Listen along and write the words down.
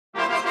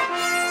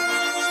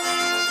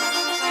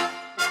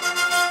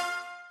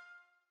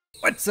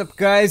What's up,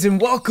 guys, and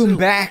welcome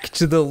back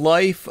to the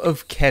life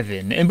of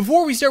Kevin. And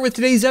before we start with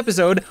today's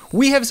episode,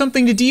 we have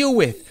something to deal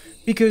with,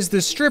 because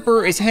the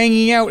stripper is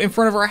hanging out in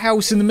front of our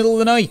house in the middle of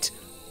the night.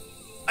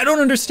 I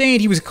don't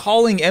understand. He was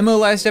calling Emma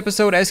last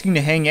episode asking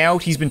to hang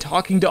out. He's been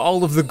talking to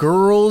all of the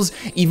girls,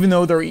 even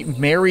though they're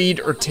married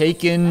or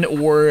taken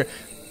or...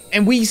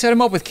 And we set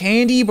him up with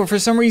candy, but for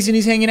some reason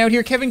he's hanging out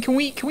here. Kevin, can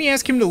we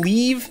ask him to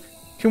leave?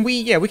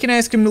 Yeah, we can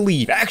ask him to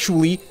leave.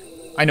 Actually,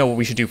 I know what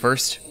we should do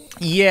first.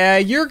 Yeah,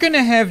 you're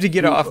gonna have to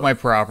get off my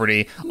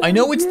property. I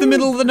know it's the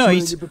middle of the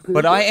night,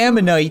 but I am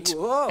a knight,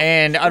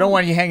 and I don't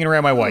want you hanging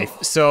around my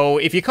wife. So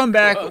if you come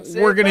back,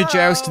 we're gonna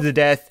joust to the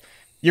death.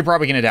 You're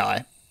probably gonna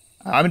die.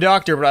 I'm a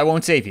doctor, but I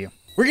won't save you.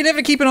 We're gonna have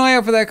to keep an eye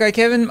out for that guy,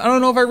 Kevin. I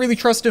don't know if I really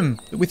trust him.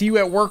 With you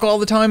at work all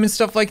the time and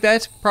stuff like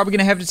that, probably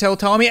gonna have to tell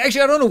Tommy.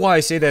 Actually, I don't know why I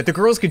say that. The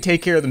girls can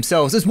take care of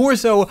themselves. It's more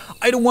so,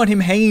 I don't want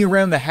him hanging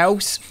around the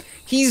house.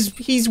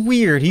 He's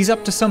weird. He's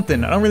up to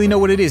something. I don't really know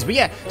what it is. But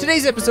yeah,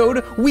 today's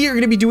episode, we are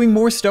going to be doing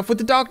more stuff with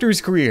the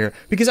doctor's career.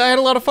 Because I had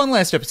a lot of fun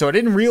last episode. I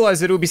didn't realize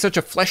that it would be such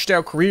a fleshed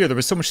out career. There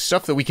was so much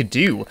stuff that we could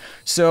do.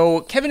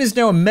 So Kevin is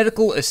now a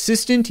medical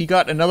assistant. He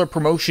got another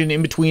promotion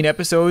in between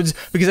episodes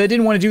because I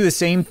didn't want to do the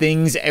same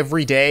things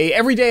every day.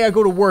 Every day I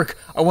go to work,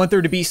 I want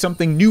there to be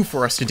something new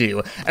for us to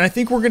do. And I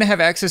think we're going to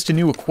have access to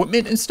new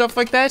equipment and stuff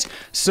like that.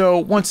 So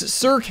once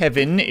Sir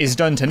Kevin is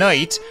done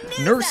tonight,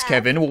 Nurse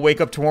Kevin will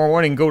wake up tomorrow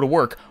morning and go to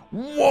work.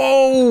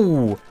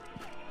 Whoa!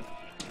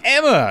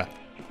 Emma!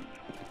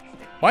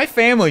 My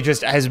family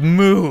just has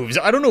moves.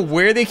 I don't know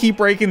where they keep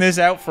breaking this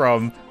out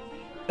from.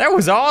 That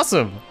was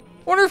awesome.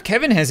 I wonder if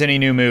Kevin has any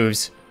new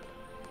moves.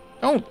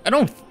 I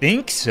don't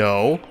think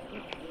so.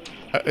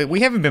 We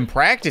haven't been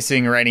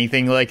practicing or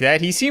anything like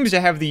that. He seems to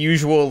have the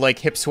usual, like,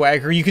 hip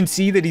swagger. You can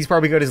see that he's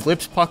probably got his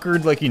lips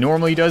puckered like he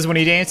normally does when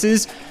he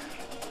dances.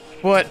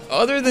 But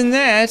other than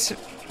that...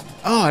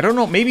 Oh, I don't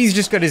know, maybe he's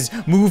just got his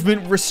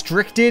movement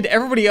restricted.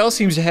 Everybody else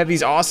seems to have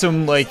these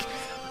awesome, like,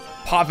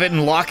 pop it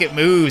and lock it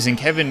moves, and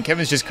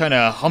Kevin's just kind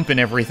of humping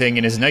everything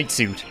in his night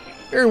suit.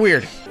 Very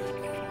weird.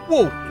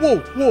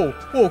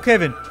 Whoa,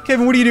 Kevin,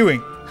 what are you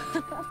doing?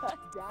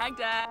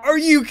 Dag. Are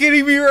you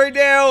kidding me right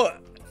now?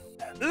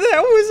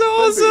 That was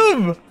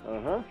awesome!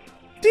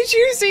 Did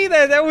you see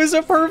that? That was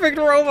a perfect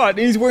robot.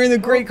 He's wearing the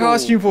great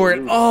costume for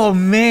it. Oh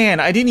man,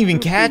 I didn't even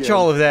catch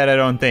all of that, I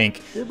don't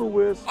think.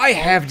 I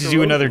have to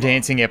do another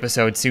dancing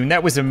episode soon.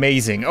 That was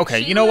amazing. Okay,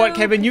 you know what,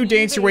 Kevin? You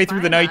dance your way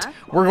through the night.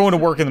 We're going to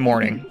work in the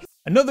morning.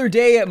 Another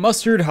day at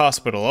Mustard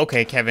Hospital.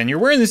 Okay, Kevin, you're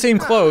wearing the same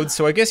clothes,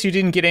 so I guess you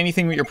didn't get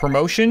anything with your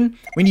promotion.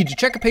 We need to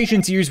check a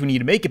patient's ears, we need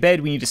to make a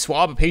bed, we need to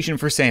swab a patient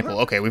for sample.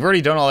 Okay, we've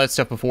already done all that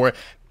stuff before.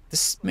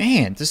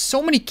 Man, there's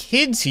so many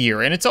kids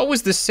here, and it's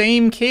always the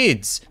same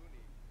kids.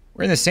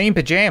 We're in the same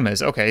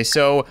pajamas. Okay,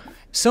 so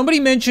somebody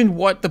mentioned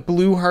what the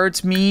blue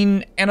hearts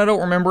mean, and I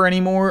don't remember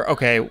anymore.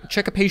 Okay,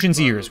 check a patient's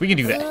ears. We can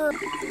do that.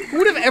 Who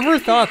would have ever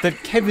thought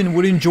that Kevin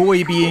would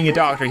enjoy being a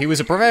doctor? He was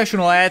a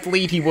professional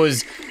athlete. He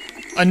was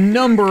a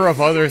number of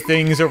other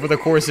things over the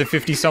course of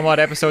 50-some-odd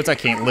episodes. I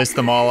can't list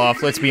them all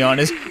off, let's be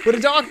honest. But a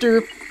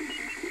doctor,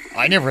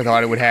 I never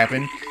thought it would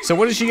happen. So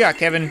what does she got,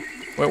 Kevin?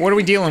 What are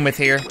we dealing with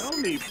here?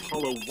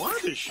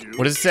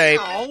 What does it say?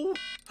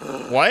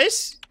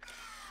 What?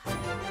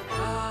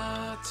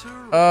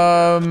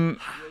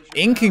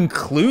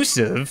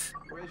 Inconclusive?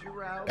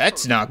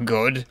 That's not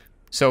good.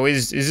 So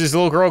is this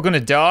little girl gonna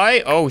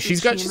die? Oh, she's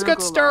got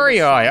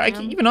starry eye.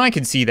 Even I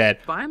can see that.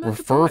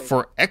 Refer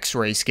for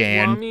x-ray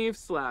scan.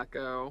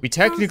 We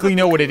technically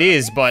know what it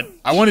is, but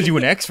I want to do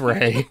an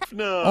x-ray.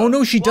 Oh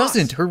no, she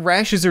doesn't. Her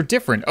rashes are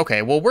different.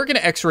 Okay, well we're gonna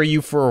x-ray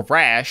you for a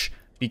rash,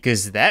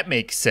 because that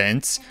makes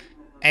sense.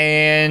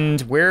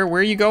 And where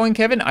are you going,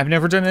 Kevin? I've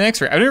never done an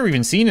x-ray. I've never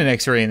even seen an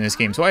x-ray in this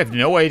game, so I have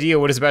no idea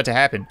what is about to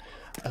happen.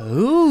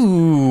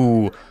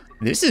 Ooh,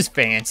 this is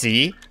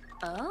fancy.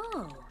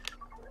 Oh.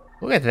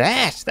 Look at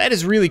that. That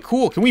is really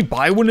cool. Can we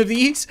buy one of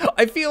these?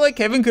 I feel like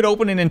Kevin could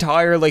open an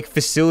entire, like,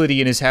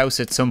 facility in his house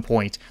at some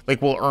point.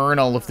 Like, we'll earn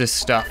all of this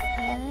stuff.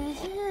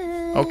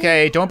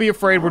 Okay, don't be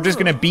afraid. We're just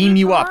gonna beam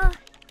you up.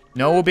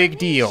 No big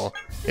deal.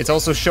 It's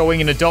also showing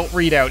an adult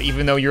readout,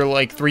 even though you're,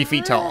 like, 3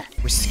 feet tall.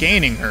 We're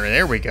scanning her.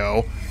 There we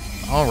go.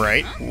 All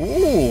right.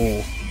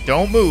 Ooh.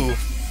 Don't move.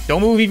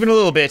 Don't move even a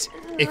little bit.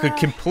 It could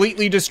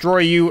completely destroy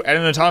you at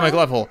an atomic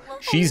level.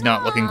 She's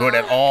not looking good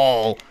at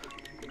all.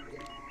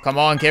 Come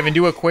on, Kevin,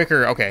 do it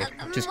quicker. Okay,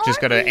 just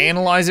gotta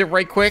analyze it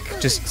right quick.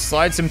 Just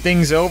slide some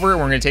things over.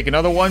 We're gonna take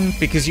another one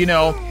because, you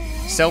know,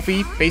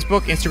 selfie,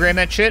 Facebook, Instagram,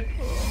 that shit.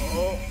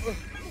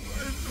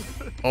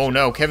 Oh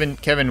no, Kevin,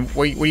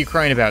 what are you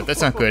crying about?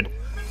 That's not good.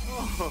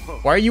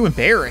 Why are you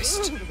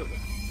embarrassed?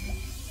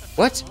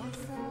 What?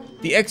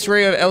 The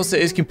x-ray of Elsa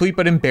is complete,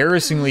 but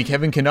embarrassingly,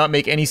 Kevin cannot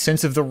make any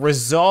sense of the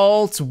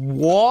results.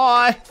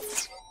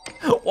 What?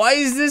 Why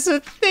is this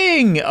a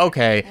thing?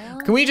 Okay,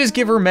 can we just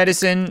give her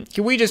medicine?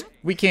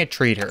 We can't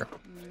treat her.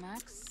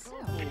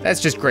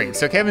 That's just great.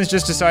 So Kevin's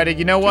just decided,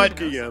 you know what?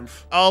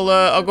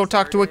 I'll go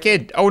talk to a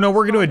kid. Oh no,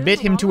 we're gonna admit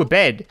him to a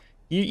bed.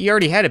 He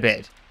already had a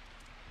bed.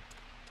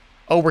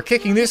 Oh, we're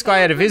kicking this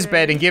guy out of his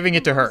bed and giving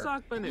it to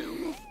her.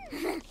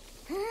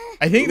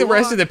 I think the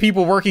rest of the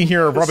people working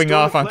here are rubbing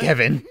off on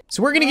Kevin.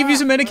 So we're gonna give you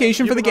some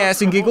medication for the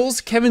gas and giggles.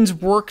 Kevin's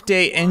work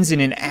day ends in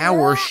an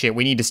hour. Shit,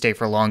 we need to stay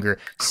for longer.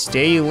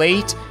 Stay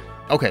late.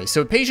 Okay,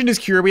 so patient is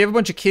cured. We have a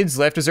bunch of kids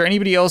left. Is there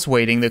anybody else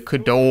waiting that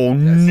could, oh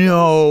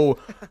no.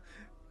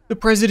 The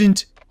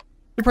president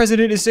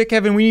is sick,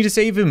 Kevin. We need to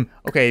save him.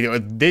 Okay,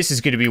 this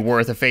is gonna be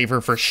worth a favor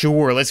for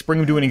sure. Let's bring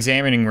him to an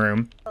examining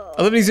room.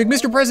 Olivia's like,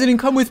 Mr.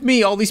 President, come with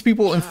me. All these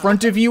people in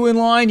front of you in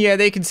line, yeah,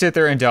 they can sit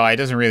there and die. It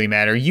doesn't really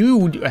matter.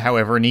 You,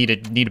 however, need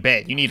a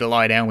bed. You need to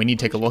lie down. We need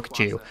to take a look at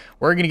you.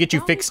 We're gonna get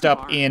you fixed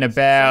up in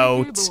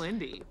about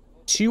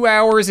 2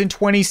 hours and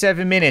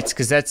 27 minutes,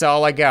 because that's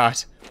all I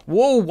got.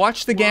 Whoa,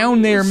 watch the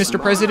gown there,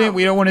 Mr. President.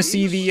 We don't want to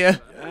see the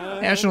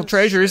national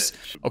treasures.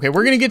 Okay,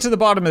 we're gonna get to the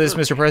bottom of this,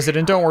 Mr.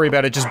 President. Don't worry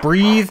about it. Just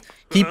breathe.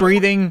 Keep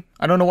breathing.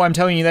 I don't know why I'm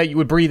telling you that. You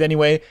would breathe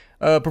anyway.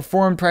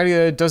 Performed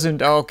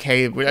doesn't.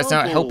 Okay, that's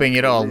not helping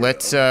at all.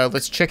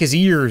 Let's check his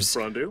ears.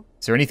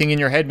 Is there anything in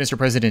your head, Mr.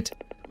 President?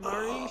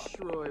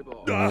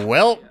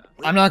 Well,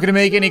 I'm not gonna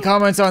make any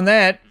comments on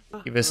that.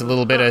 Give us a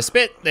little bit of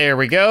spit. There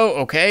we go.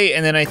 Okay,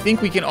 and then I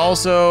think we can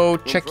also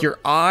check your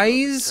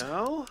eyes.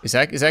 Is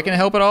that gonna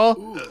help at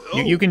all?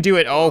 You can do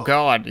it. Oh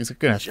God, he's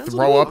gonna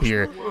throw up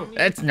here.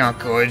 That's not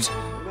good.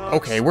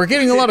 Okay, we're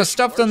getting a lot of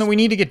stuff done that we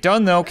need to get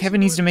done though.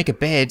 Kevin needs to make a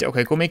bed.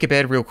 Okay, go make a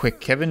bed real quick,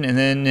 Kevin, and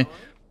then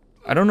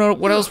I don't know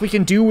what else we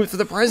can do for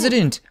the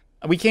president.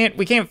 We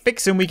can't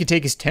fix him. We can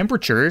take his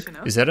temperature.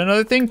 Is that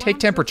another thing? Take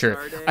temperature.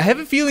 I have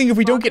a feeling if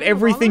we don't get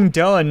everything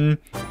done,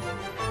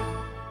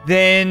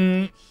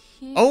 then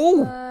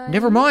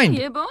never mind.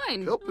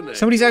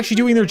 Somebody's actually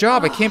doing their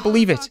job. I can't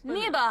believe it.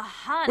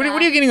 What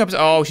are you getting upset?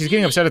 Oh, she's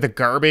getting upset at the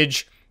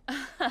garbage.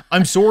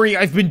 I'm sorry,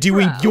 I've been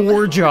doing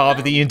your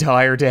job the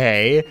entire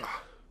day.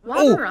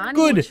 Oh,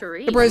 good.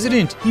 The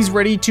president, he's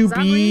ready to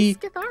be,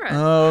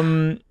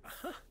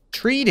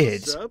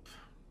 treated.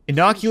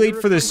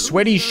 Inoculate for the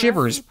sweaty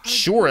shivers.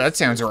 Sure, that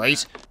sounds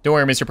right. Don't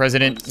worry, Mr.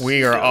 President.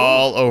 We are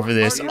all over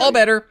this. All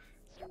better.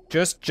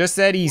 Just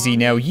that easy.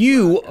 Now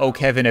you owe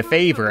Kevin a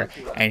favor,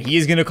 and he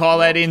is gonna call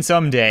that in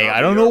someday.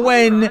 I don't know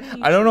when,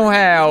 I don't know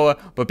how,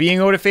 but being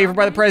owed a favor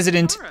by the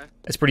president,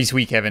 that's pretty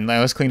sweet, Kevin. Now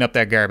let's clean up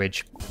that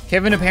garbage.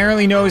 Kevin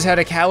apparently knows how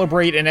to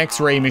calibrate an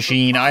x-ray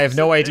machine. I have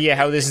no idea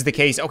how this is the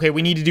case. Okay,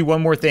 we need to do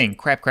one more thing.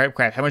 Crap.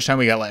 How much time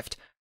we got left?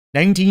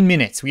 19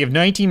 minutes. We have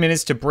 19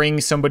 minutes to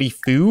bring somebody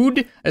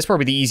food. That's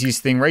probably the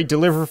easiest thing, right?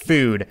 Deliver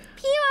food.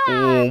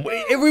 Oh,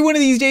 every one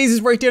of these days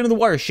is right down to the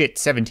wire. Shit,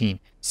 17,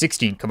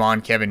 16. Come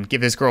on, Kevin. Give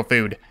this girl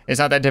food. It's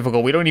not that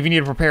difficult. We don't even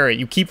need to prepare it.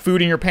 You keep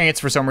food in your pants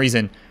for some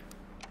reason.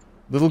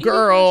 Little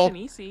girl,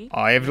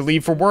 I have to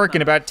leave for work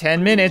in about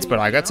 10 minutes, but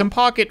I got some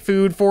pocket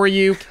food for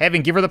you.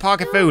 Kevin, give her the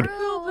pocket food.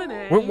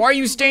 Why are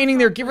you standing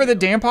there? Give her the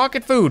damn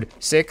pocket food.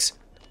 6,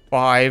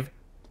 5,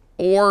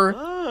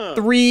 4,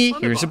 3.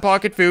 Here's some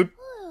pocket food.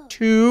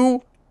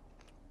 2,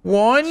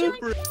 1.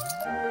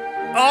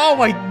 Oh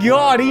my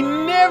God, he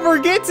never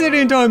gets it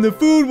in time. The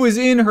food was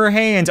in her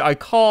hands. I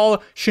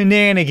call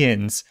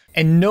shenanigans.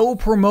 And no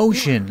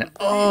promotion.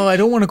 Oh, I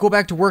don't want to go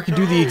back to work and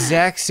do the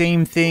exact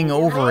same thing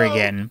over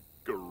again.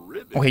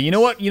 Okay, you know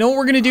what? You know what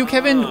we're gonna do,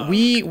 Kevin?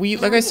 We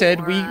like I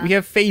said, we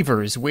have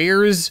favors.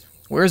 Where's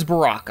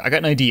Barack? I got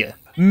an idea.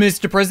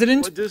 Mr.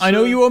 President, I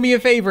know you owe me a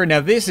favor. Now,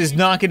 this is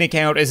not gonna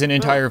count as an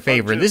entire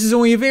favor. This is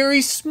only a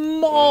very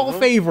small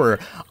favor.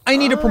 I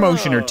need a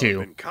promotion or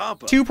two.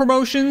 2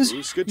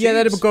 promotions? Yeah,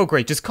 that'll go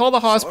great. Just call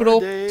the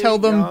hospital, tell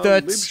them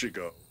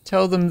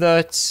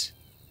that,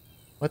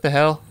 what the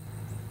hell?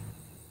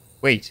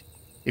 Wait,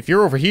 if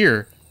you're over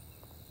here,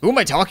 who am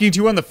I talking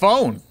to on the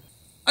phone?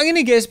 I'm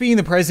gonna guess being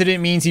the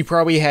president means he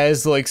probably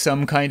has like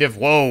some kind of,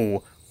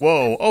 whoa.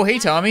 Oh, hey,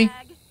 Tommy.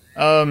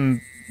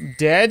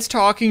 Dad's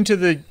talking to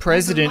the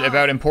president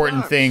about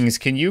important things.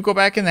 Can you go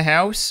back in the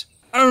house?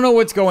 I don't know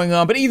what's going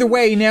on, but either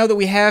way, now that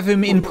we have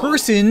him in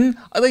person,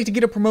 I'd like to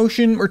get a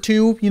promotion or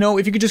 2. You know,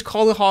 if you could just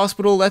call the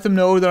hospital, let them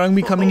know that I'm gonna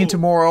be coming in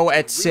tomorrow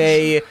at,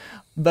 say,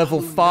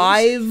 level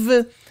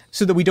 5,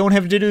 so that we don't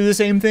have to do the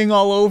same thing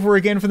all over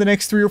again for the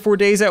next 3 or 4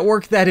 days at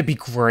work. That'd be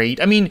great.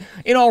 I mean,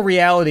 in all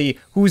reality,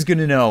 who's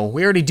gonna know?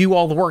 We already do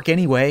all the work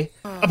anyway.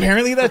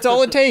 Apparently that's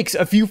all it takes.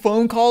 A few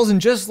phone calls,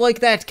 and just like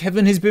that,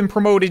 Kevin has been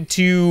promoted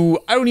to,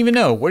 I don't even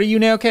know. What are you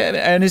now, Kevin?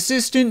 An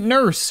assistant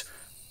nurse.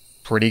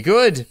 Pretty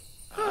good.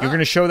 You're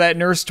gonna show that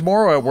nurse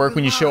tomorrow at work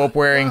when you show up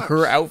wearing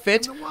her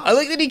outfit. I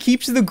like that he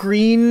keeps the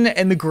green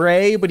and the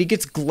gray, but he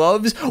gets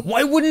gloves.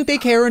 Why wouldn't they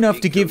care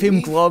enough to give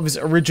him gloves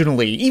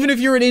originally? Even if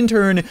you're an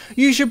intern,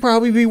 you should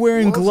probably be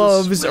wearing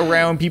gloves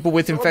around people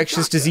with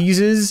infectious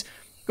diseases.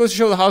 Goes to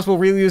show the hospital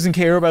really doesn't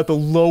care about the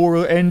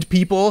lower end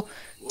people.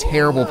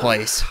 Terrible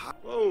place.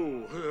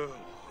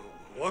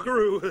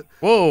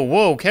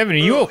 Whoa, Kevin, are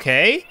you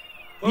okay?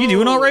 You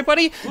doing all right,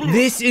 buddy?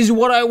 This is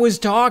what I was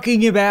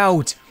talking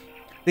about.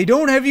 They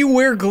don't have you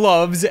wear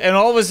gloves, and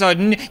all of a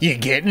sudden, you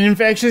get an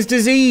infectious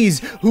disease.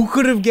 Who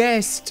could have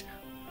guessed?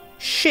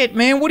 Shit,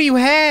 man, what do you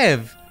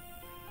have?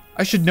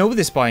 I should know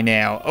this by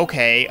now.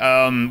 Okay,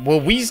 well,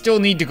 we still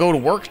need to go to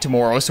work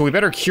tomorrow, so we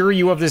better cure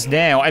you of this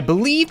now. I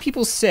believe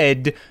people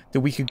said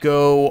that we could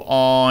go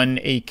on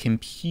a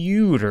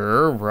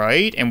computer,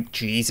 right? And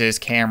Jesus,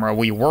 camera,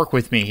 will you work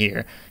with me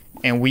here?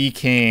 And we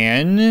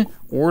can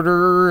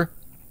order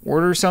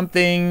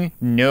something.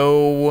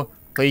 No,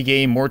 play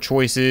game, more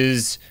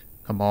choices.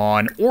 Come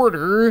on,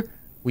 order.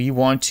 We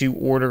want to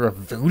order a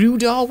voodoo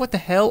doll? What the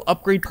hell?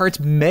 Upgrade parts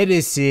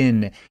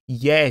medicine.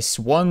 Yes,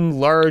 1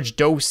 large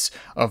dose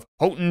of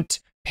potent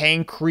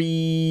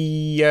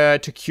pancreas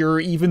to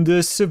cure even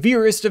the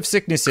severest of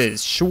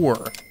sicknesses.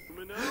 Sure.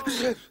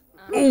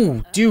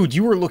 Oh, dude,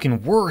 you were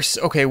looking worse.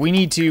 Okay, we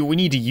need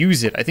to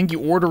use it. I think you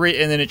order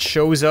it and then it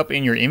shows up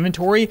in your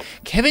inventory.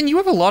 Kevin, you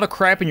have a lot of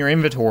crap in your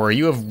inventory.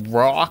 You have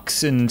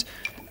rocks and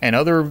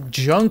other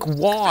junk.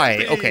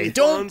 Why? Okay,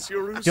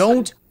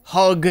 don't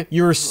hug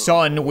your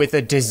son with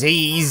a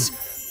disease.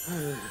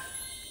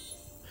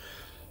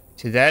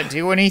 Did that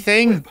do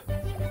anything?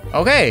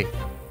 Okay,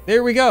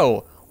 there we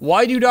go.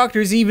 Why do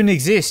doctors even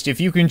exist if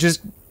you can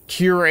just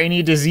cure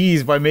any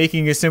disease by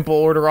making a simple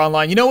order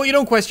online? You know what? You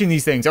don't question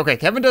these things. Okay,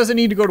 Kevin doesn't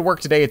need to go to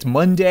work today. It's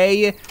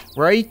Monday,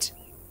 right?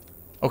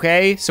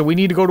 Okay, so we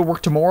need to go to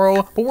work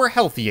tomorrow, but we're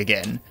healthy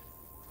again.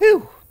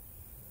 Whew.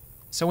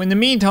 So in the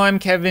meantime,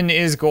 Kevin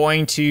is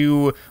going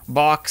to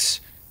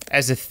box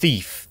as a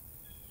thief.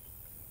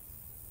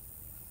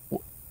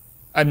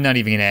 I'm not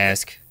even gonna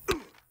ask.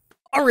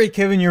 All right,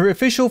 Kevin, your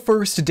official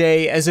first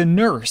day as a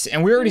nurse,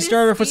 and we already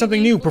started off with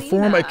something new.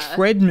 Perform a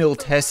treadmill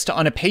test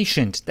on a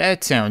patient.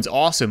 That sounds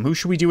awesome. Who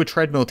should we do a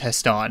treadmill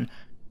test on?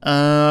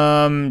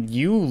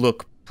 You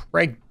look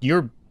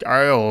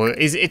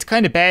it's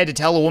kind of bad to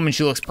tell a woman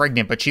she looks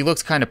pregnant, but she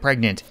looks kind of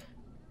pregnant.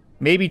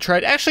 Maybe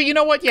actually, you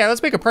know what? Yeah,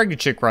 let's make a pregnant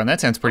chick run.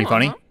 That sounds pretty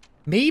funny.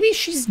 Maybe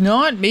she's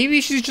not.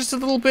 Maybe she's just a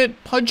little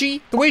bit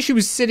pudgy. The way she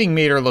was sitting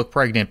made her look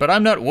pregnant, but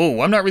I'm not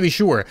really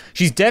sure.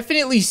 She's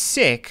definitely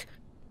sick,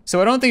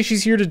 so I don't think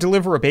she's here to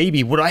deliver a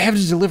baby. Would I have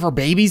to deliver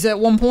babies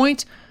at one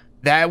point?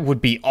 That would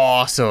be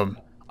awesome.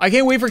 I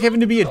can't wait for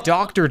Kevin to be a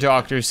doctor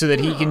so that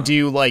he can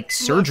do, like,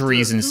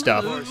 surgeries and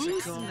stuff.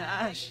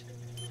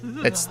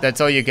 That's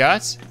all you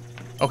got?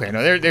 Okay,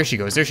 no, there she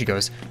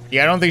goes,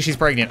 Yeah, I don't think she's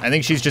pregnant. I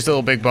think she's just a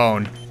little big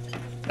bone.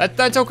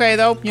 That's okay,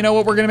 though. You know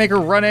what? We're gonna make her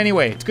run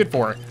anyway. It's good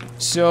for her.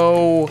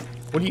 So,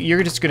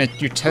 you're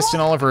testing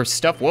all of her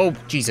stuff? Whoa,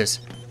 Jesus.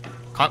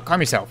 Calm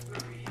yourself.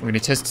 We're gonna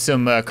test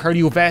some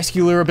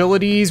cardiovascular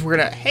abilities.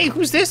 Hey,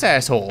 who's this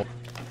asshole?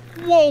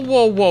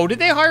 Whoa. Did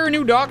they hire a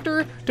new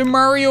doctor?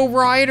 Mario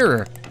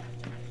Ryder.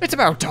 It's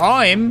about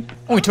time.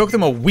 Only took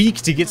them a week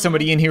to get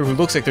somebody in here who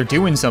looks like they're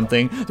doing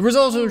something. The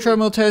results of the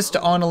treadmill test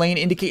on Elaine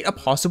indicate a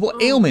possible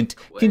ailment.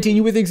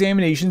 Continue with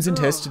examinations and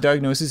tests to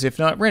diagnosis if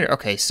not rendered.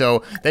 Okay,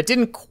 so that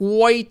didn't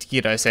quite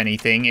get us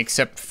anything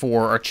except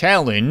for a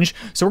challenge.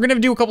 So we're gonna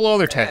do a couple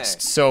other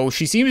tests. So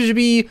she seems to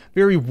be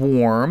very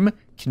warm.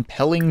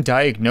 Compelling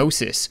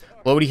diagnosis.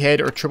 Bloaty head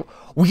or triple.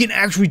 We can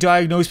actually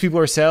diagnose people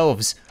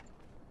ourselves.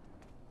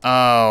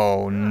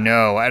 Oh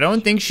no, I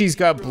don't think she's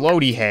got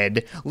bloaty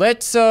head.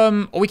 Let's,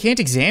 we can't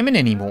examine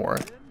anymore.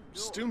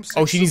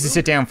 Oh, she needs to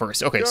sit down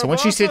first. Okay, so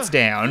once she sits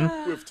down,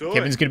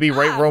 Kevin's gonna be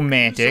right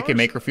romantic and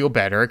make her feel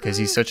better because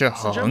he's such a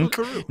hunk.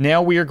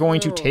 Now we are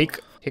going to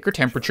take her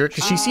temperature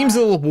because she seems a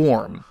little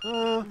warm.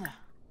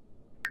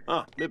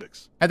 How'd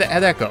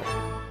that go?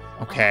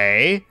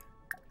 Okay.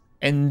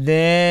 And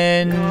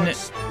then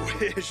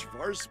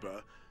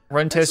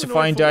run test to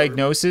find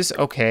diagnosis.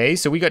 Okay,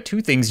 so we got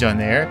 2 things done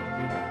there.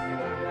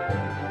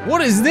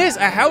 What is this?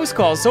 A house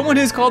call. Someone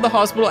has called the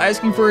hospital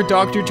asking for a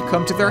doctor to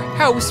come to their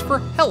house for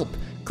help.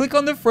 Click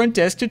on the front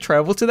desk to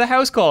travel to the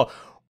house call.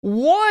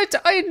 What?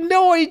 I had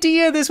no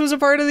idea this was a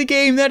part of the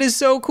game. That is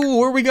so cool.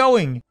 Where are we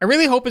going? I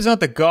really hope it's not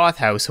the Goth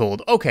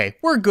household. Okay,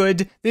 we're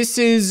good. This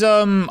is,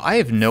 I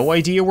have no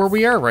idea where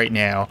we are right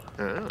now.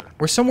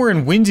 We're somewhere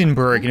in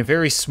Windenburg in a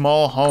very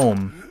small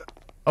home.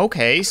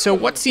 Okay, so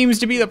what seems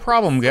to be the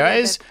problem,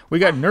 guys? We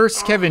got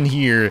Nurse Kevin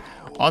here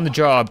on the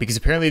job because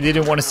apparently they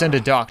didn't want to send a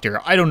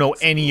doctor. I don't know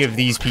any of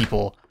these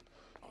people.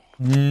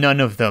 None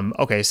of them.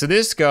 Okay, so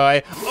this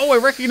guy, oh, I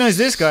recognize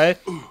this guy.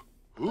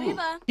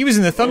 He was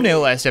in the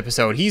thumbnail last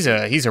episode. He's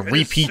a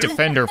repeat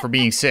offender for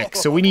being sick.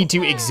 So we need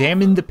to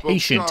examine the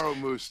patient.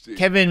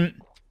 Kevin,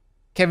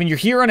 you're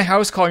here on a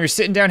house call and you're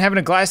sitting down having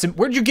a glass of,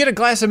 where'd you get a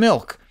glass of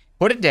milk?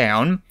 Put it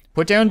down.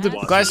 Put down the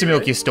glass of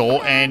milk you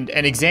stole and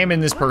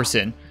examine this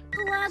person.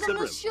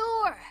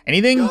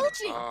 Anything?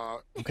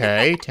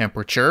 Okay,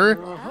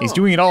 temperature. He's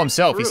doing it all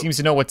himself. He seems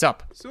to know what's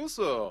up.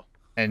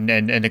 And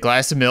a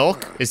glass of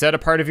milk. Is that a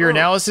part of your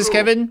analysis,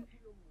 Kevin?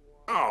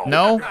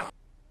 No?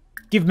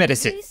 Give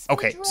medicine.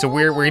 Okay, so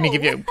we're gonna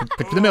give you,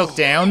 put the milk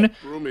down.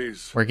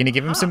 We're gonna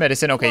give him some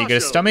medicine. Okay, you got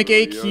a stomach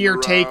ache? Here,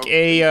 take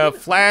a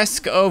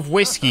flask of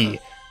whiskey.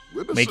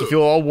 Make you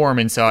feel all warm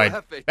inside.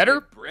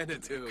 Better?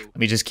 Let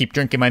me just keep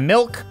drinking my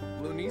milk.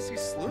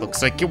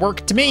 Looks like it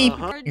worked to me.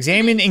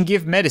 Examine and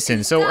give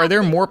medicine. So are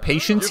there more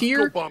patients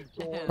here?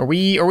 Are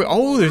we,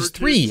 oh, there's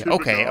 3.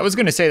 Okay, I was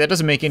gonna say that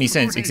doesn't make any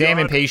sense.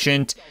 Examine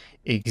patient.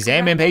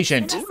 Examine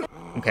patient.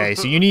 Okay,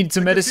 so you need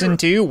some medicine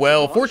too?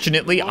 Well,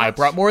 fortunately, I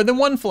brought more than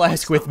one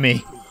flask with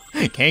me.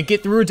 Can't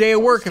get through a day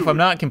of work if I'm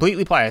not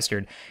completely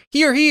plastered.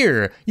 Here,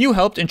 here, you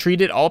helped and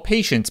treated all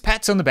patients.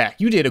 Pats on the back,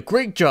 you did a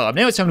great job.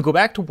 Now it's time to go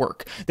back to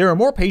work. There are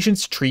more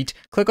patients to treat.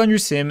 Click on your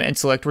sim and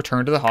select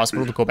return to the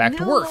hospital to go back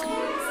to work.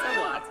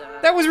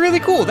 That was really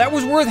cool. That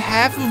was worth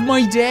half of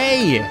my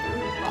day.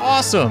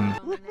 Awesome.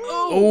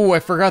 Oh, I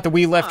forgot that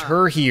we left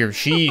her here.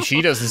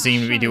 She doesn't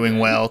seem to be doing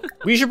well.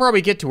 We should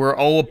probably get to her.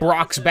 Oh,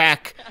 Brock's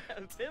back.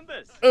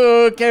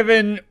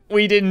 Kevin,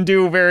 we didn't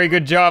do a very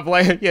good job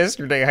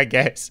yesterday, I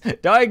guess.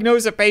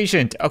 Diagnose a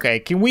patient. Okay,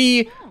 can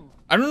we...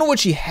 I don't know what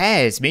she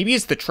has. Maybe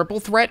it's the triple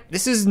threat?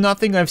 This is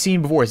nothing I've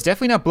seen before. It's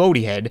definitely not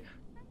bloaty head.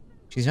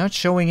 She's not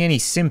showing any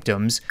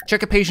symptoms.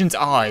 Check a patient's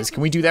eyes.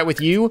 Can we do that with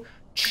you?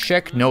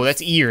 Check... No,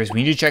 that's ears.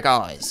 We need to check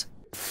eyes.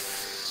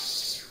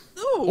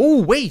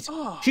 Oh, wait.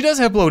 She does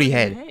have bloaty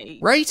head,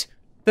 right?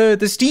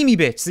 The steamy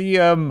bits,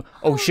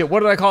 oh shit,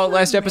 what did I call it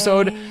last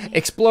episode?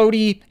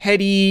 Explody,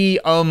 heady,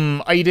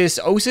 itis,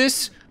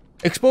 osis?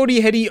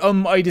 Explody, heady,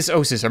 itis,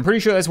 osis. I'm pretty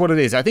sure that's what it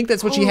is. I think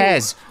that's what she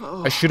has.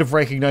 I should have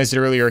recognized it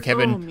earlier,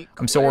 Kevin.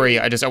 I'm sorry,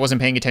 I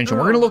wasn't paying attention.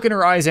 We're gonna look in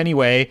her eyes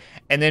anyway,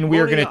 and then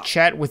we're gonna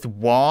chat with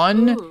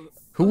Juan.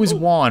 Who is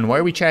Juan? Why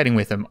are we chatting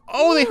with him?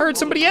 Oh, they heard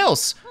somebody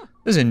else.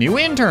 There's a new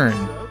intern.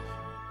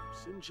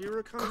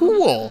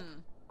 Cool.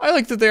 I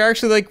like that they're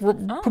actually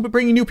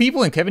bringing new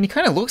people in, Kevin. He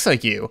kind of looks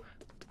like you.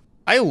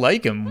 I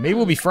like him. Maybe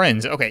we'll be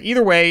friends. Okay,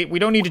 either way, we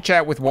don't need to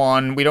chat with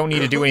Juan. We don't need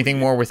to do anything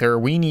more with her.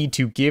 We need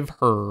to give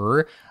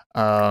her,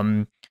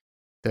 the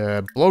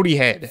bloaty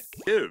head.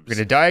 We're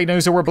gonna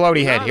diagnose her with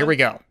bloaty head. Here we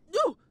go.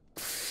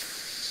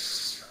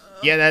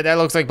 Yeah, that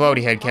looks like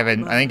bloaty head,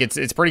 Kevin. I think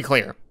it's pretty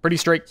clear. Pretty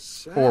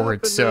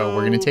straightforward. So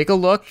we're gonna take a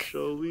look.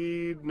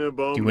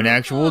 Doing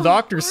actual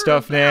doctor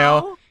stuff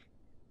now.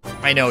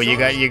 I know, you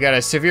got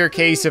a severe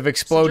case of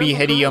explody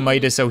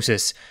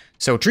headiomytosis.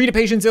 So treat a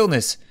patient's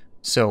illness.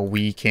 So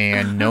we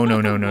can, no,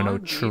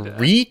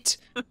 treat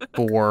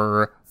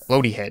for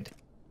bloaty head.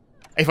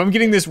 If I'm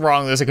getting this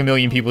wrong, there's like a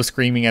million people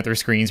screaming at their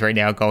screens right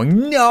now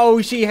going,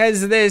 no, she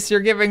has this, you're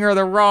giving her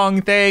the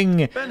wrong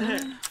thing.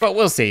 But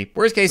we'll see.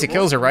 Worst case, it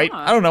kills her, right?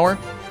 I don't know her.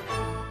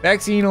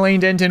 Vaccine Elaine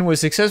Denton was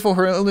successful.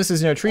 Her illness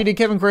is now treated.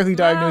 Kevin correctly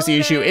diagnosed the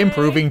issue,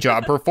 improving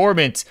job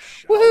performance.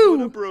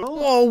 Woohoo!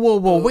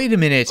 Whoa, wait a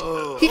minute.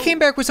 He came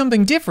back with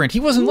something different.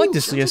 He wasn't like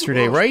this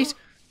yesterday, right?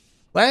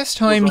 Last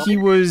time he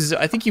was,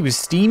 I think he was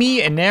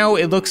steamy, and now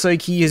it looks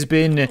like he has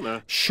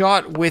been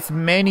shot with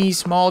many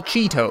small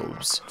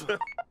Cheetos.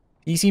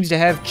 He seems to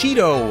have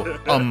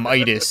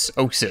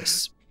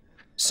Cheeto-itis-osis.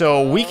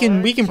 So we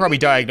can probably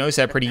diagnose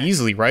that pretty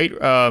easily, right?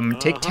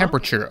 Take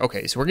temperature.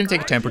 Okay, so we're gonna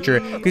take a temperature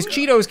because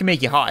Cheetos can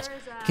make you hot.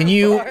 Can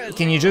you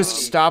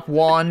just stop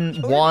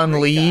Juan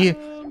Lee?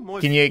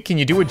 Can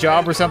you do a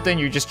job or something?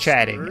 You're just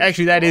chatting.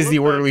 Actually, that is the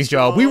orderly's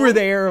job. We were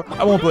there.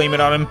 I won't blame it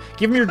on him.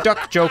 Give him your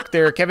duck joke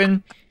there,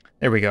 Kevin.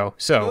 There we go.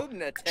 So,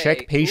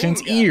 check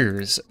patient's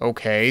ears.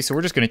 Okay, so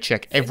we're just gonna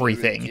check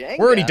everything.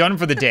 We're already done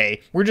for the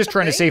day. We're just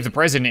trying to save the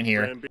president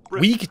here.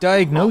 Weak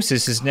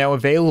diagnosis is now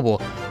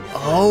available.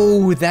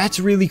 Oh,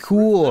 that's really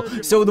cool.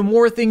 So the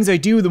more things I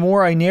do, the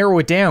more I narrow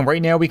it down.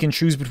 Right now we can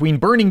choose between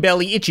burning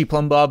belly, itchy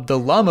plum bob, the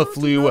llama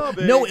flu,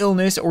 no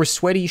illness, or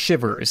sweaty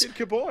shivers.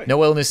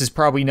 No illness is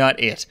probably not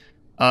it.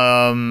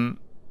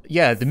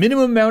 Yeah, the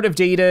minimum amount of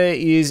data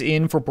is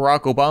in for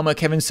Barack Obama.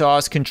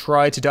 CaptainSauce can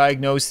try to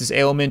diagnose this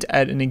ailment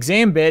at an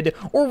exam bed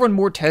or run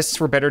more tests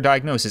for better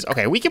diagnosis.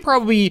 Okay, we could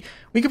probably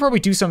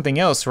do something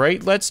else,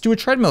 right? Let's do a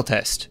treadmill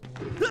test.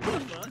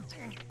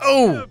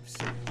 Oh!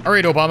 All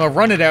right, Obama,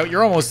 run it out.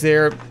 You're almost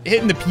there.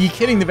 Hitting the peak,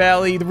 hitting the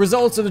valley. The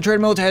results of the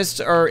treadmill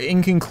test are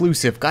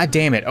inconclusive. God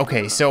damn it.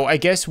 Okay, so I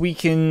guess we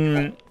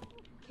can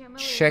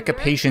check a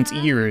patient's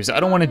ears. I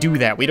don't want to do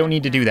that. We don't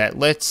need to do that.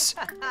 Let's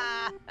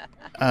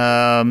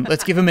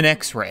give him an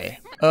x-ray.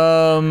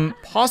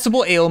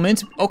 Possible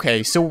ailment.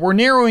 Okay, so we're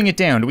narrowing it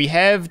down. Do we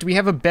have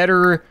a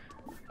better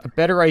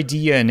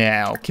idea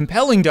now?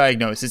 Compelling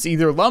diagnosis,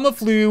 either llama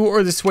flu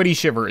or the sweaty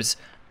shivers.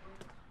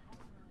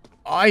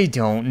 I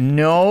don't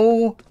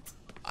know.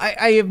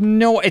 I have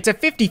no, it's a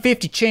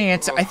 50-50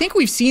 chance. I think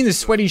we've seen the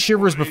sweaty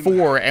shivers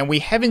before, and we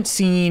haven't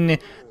seen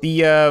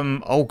the,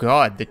 oh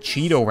god, the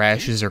Cheeto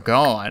rashes are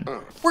gone.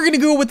 We're gonna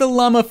go with the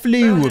llama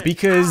flu,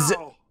 because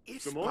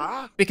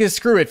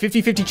screw it,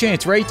 50-50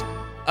 chance, right?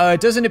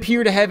 Doesn't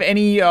appear to have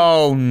any,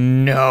 oh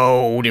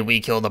no, did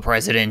we kill the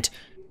president?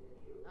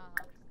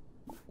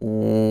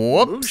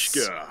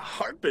 Whoops.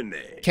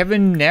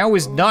 Kevin, now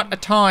is not a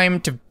time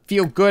to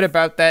feel good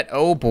about that,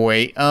 oh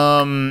boy.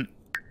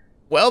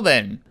 Well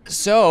then,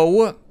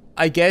 so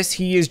I guess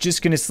he is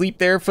just gonna sleep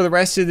there for the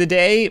rest of the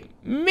day.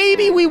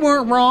 Maybe we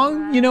weren't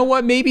wrong. You know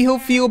what, maybe he'll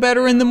feel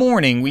better in the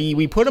morning.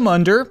 We put him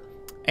under,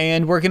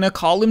 and we're gonna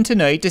call him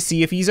tonight to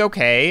see if he's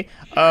okay.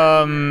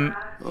 What?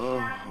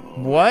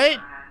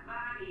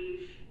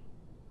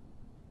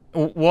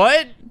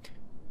 What?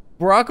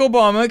 Barack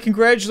Obama,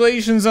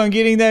 congratulations on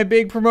getting that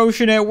big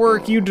promotion at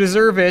work. You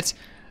deserve it.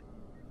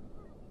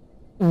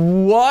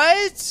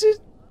 What?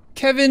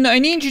 Kevin, I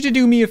need you to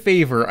do me a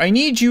favor. I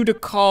need you to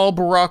call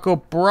Barack.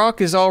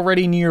 Barack is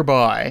already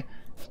nearby.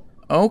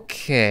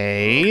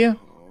 Okay.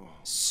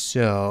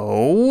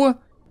 So,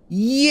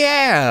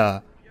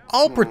 yeah.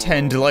 I'll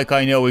pretend like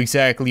I know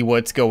exactly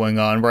what's going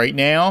on right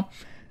now.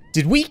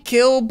 Did we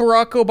kill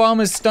Barack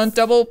Obama's stunt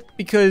double?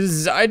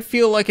 Because I'd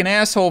feel like an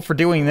asshole for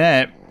doing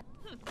that.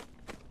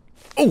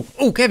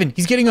 Oh, Kevin,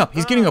 he's getting up.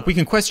 He's getting up. We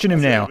can question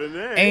him now.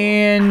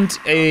 And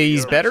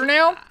he's better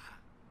now?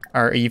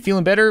 Are you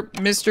feeling better,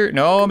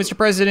 Mr.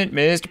 President?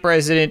 Mr.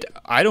 President,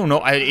 I don't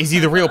know. Is he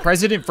the real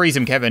president? Freeze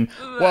him, Kevin.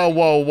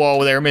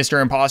 Whoa there,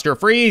 Mr. Imposter.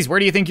 Freeze, where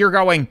do you think you're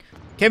going?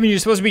 Kevin, you're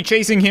supposed to be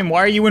chasing him. Why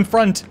are you in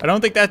front? I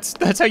don't think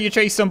that's how you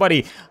chase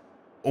somebody.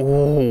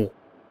 Oh,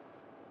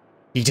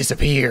 he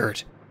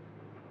disappeared.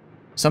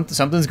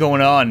 Something's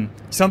going on.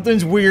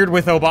 Something's weird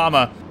with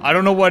Obama. I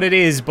don't know what it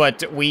is,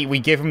 but we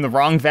gave him the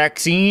wrong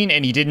vaccine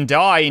and he didn't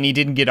die and he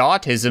didn't get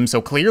autism,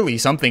 so clearly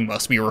something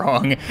must be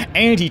wrong.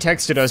 And he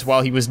texted us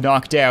while he was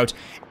knocked out.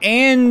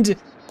 And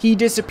he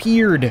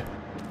disappeared.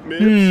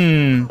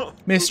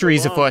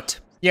 Mysteries afoot.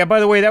 Yeah,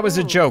 by the way, that was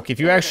a joke. If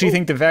you actually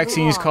think the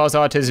vaccines cause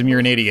autism, you're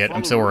an idiot.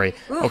 I'm sorry.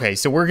 Okay,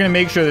 so we're gonna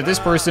make sure that this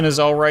person is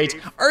all right.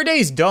 Our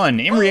day's done.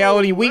 In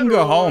reality, we can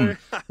go home.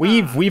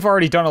 We've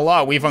already done a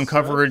lot. We've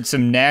uncovered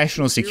some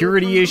national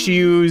security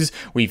issues.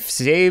 We've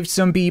saved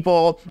some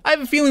people. I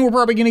have a feeling we're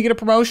probably gonna get a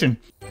promotion.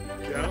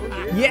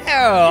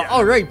 Yeah,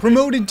 all right,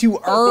 promoted to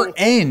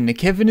RN.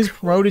 Kevin is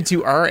promoted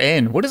to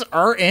RN. What does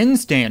RN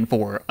stand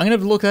for? I'm gonna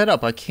have to look that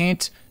up. I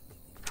can't...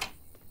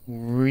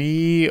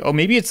 Oh,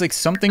 maybe it's like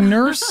something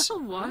nurse?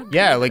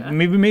 Yeah, like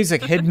maybe it's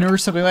like head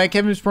nurse, something like that.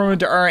 Kevin's promoted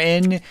to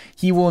RN.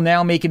 He will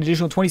now make an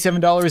additional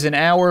 $27 an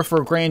hour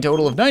for a grand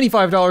total of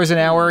 $95 an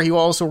hour. He will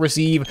also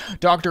receive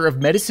Doctor of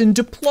Medicine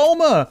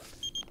diploma.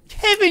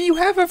 Kevin, you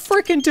have a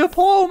freaking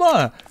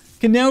diploma.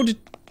 Can now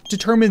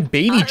determine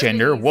baby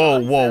gender.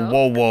 Whoa.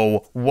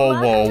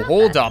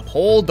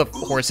 Hold the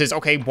horses.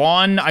 Okay,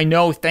 Juan, I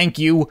know, thank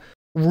you.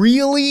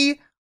 Really?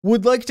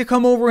 Would like to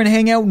come over and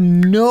hang out?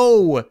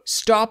 No!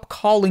 Stop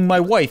calling my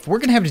wife. We're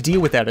gonna have to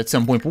deal with that at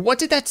some point, but what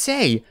did that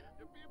say?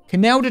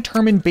 Can now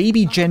determine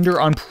baby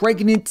gender on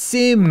pregnant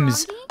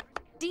Sims.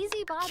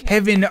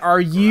 Kevin, are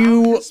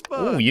you...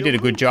 Oh, you did a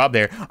good job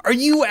there. Are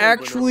you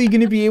actually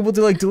gonna be able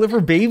to, like,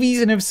 deliver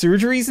babies and have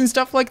surgeries and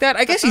stuff like that?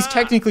 I guess he's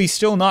technically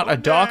still not a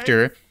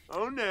doctor.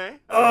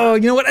 Oh,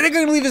 you know what? I think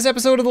I'm gonna leave this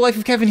episode of The Life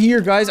of Kevin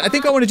here, guys. I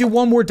think I want to do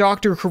one more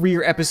doctor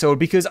career episode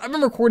because I've been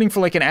recording for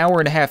like an hour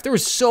and a half. There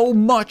was so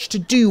much to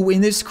do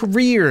in this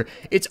career.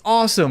 It's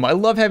awesome. I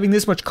love having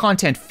this much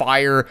content.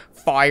 Fire,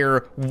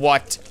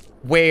 what,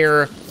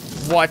 where,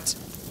 what?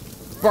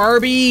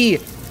 Barbie,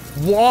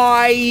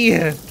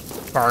 why?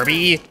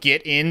 Barbie,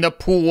 get in the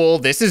pool.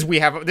 This is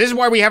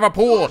why we have a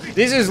pool.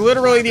 This is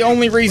literally the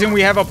only reason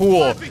we have a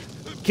pool.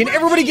 Can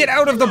everybody get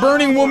out of the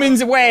burning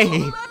woman's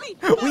way?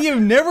 We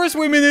have never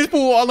swim in this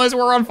pool unless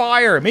we're on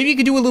fire. Maybe you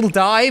could do a little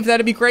dive,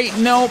 that'd be great.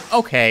 No,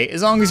 okay,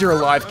 as long as you're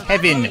alive.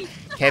 Kevin,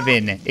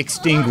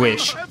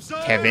 extinguish.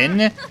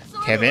 Kevin,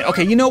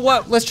 okay, you know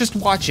what? Let's just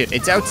watch it.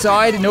 It's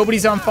outside,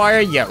 nobody's on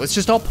fire. Yeah, let's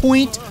just all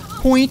point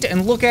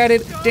and look at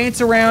it, dance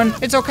around.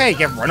 It's okay,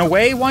 yeah, run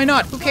away, why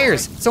not? Who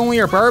cares? It's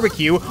only our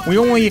barbecue. We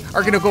only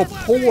are gonna go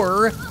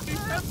pour.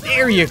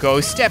 There you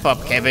go, step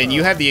up, Kevin.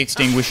 You have the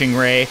extinguishing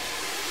ray.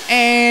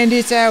 And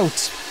it's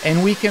out.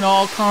 And we can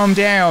all calm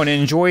down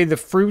and enjoy the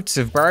fruits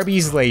of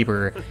Barbie's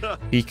labor.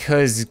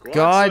 Because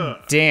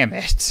god damn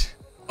it.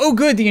 Oh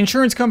good, the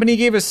insurance company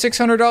gave us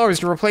 $600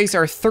 to replace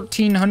our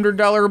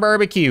 $1,300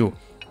 barbecue.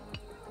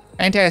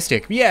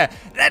 Fantastic. Yeah,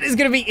 that is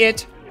gonna be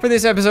it for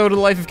this episode of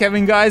The Life of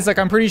Kevin, guys. Like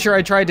I'm pretty sure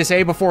I tried to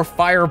say before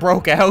fire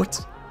broke out.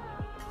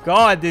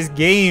 God, this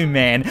game,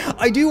 man.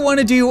 I do want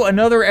to do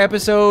another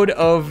episode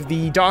of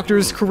the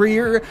doctor's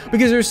career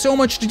because there's so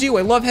much to do.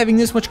 I love having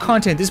this much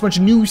content, this much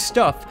new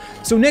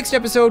stuff. So next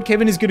episode,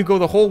 Kevin is going to go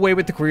the whole way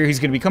with the career. He's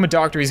going to become a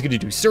doctor. He's going to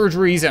do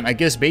surgeries and I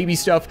guess baby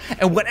stuff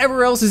and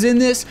whatever else is in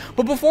this.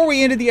 But before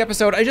we ended the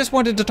episode, I just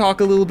wanted to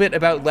talk a little bit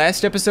about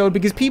last episode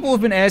because people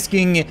have been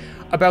asking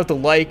about the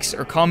likes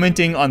or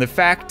commenting on the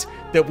fact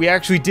that we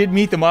actually did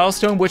meet the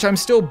milestone, which I'm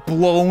still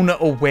blown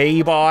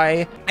away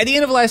by. At the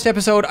end of last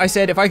episode, I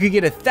said if I could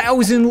get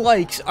 1,000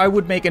 likes, I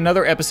would make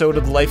another episode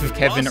of The Life of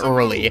Kevin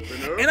early.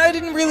 And I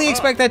didn't really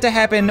expect that to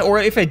happen, or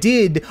if I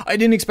did, I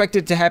didn't expect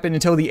it to happen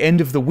until the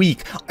end of the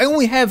week. I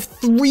only have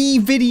 3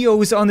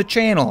 videos on the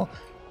channel.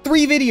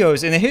 3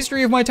 videos in the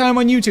history of my time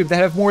on YouTube that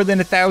have more than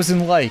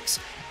 1,000 likes.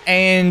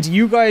 And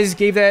you guys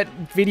gave that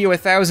video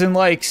 1,000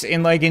 likes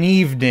in like an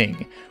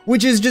evening,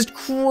 which is just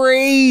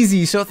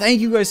crazy. So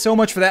thank you guys so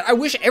much for that. I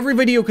wish every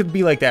video could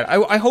be like that.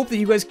 I hope that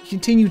you guys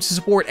continue to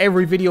support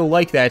every video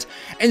like that.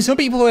 And some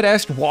people had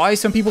asked why.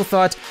 Some people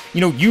thought,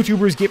 you know,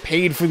 YouTubers get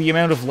paid for the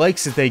amount of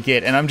likes that they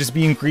get, and I'm just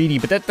being greedy,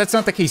 but that's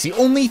not the case. The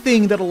only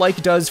thing that a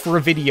like does for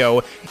a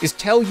video is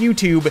tell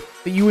YouTube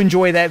that you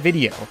enjoy that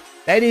video.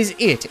 That is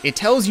it. It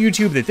tells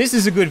YouTube that this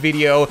is a good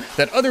video,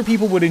 that other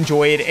people would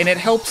enjoy it, and it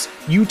helps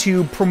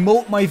YouTube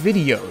promote my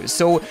videos.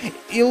 So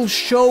it'll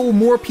show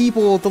more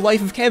people the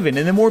life of Kevin,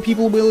 and then more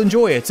people will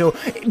enjoy it. So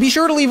be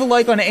sure to leave a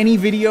like on any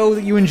video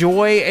that you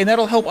enjoy, and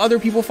that'll help other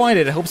people find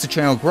it. It helps the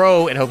channel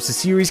grow, it helps the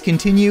series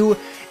continue.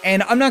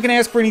 And I'm not gonna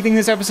ask for anything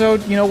this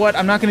episode. You know what?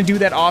 I'm not gonna do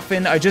that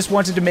often. I just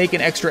wanted to make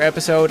an extra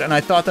episode, and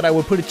I thought that I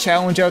would put a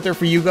challenge out there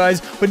for you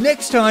guys. But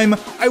next time,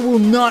 I will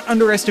not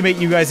underestimate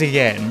you guys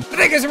again. But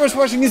thank you guys so much for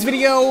watching this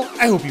video.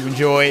 I hope you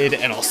enjoyed,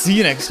 and I'll see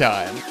you next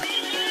time.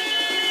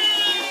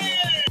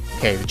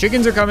 Okay, the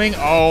chickens are coming.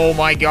 Oh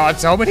my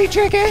god, so many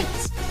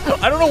chickens!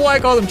 I don't know why I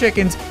call them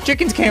chickens.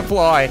 Chickens can't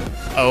fly.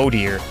 Oh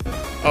dear.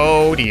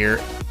 Oh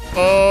dear.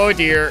 Oh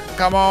dear.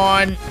 Come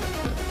on.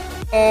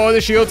 Oh,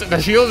 the shields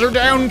are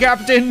down,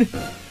 Captain.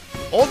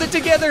 Hold it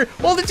together,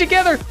 hold it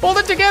together, hold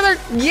it together.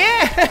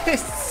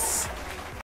 Yes!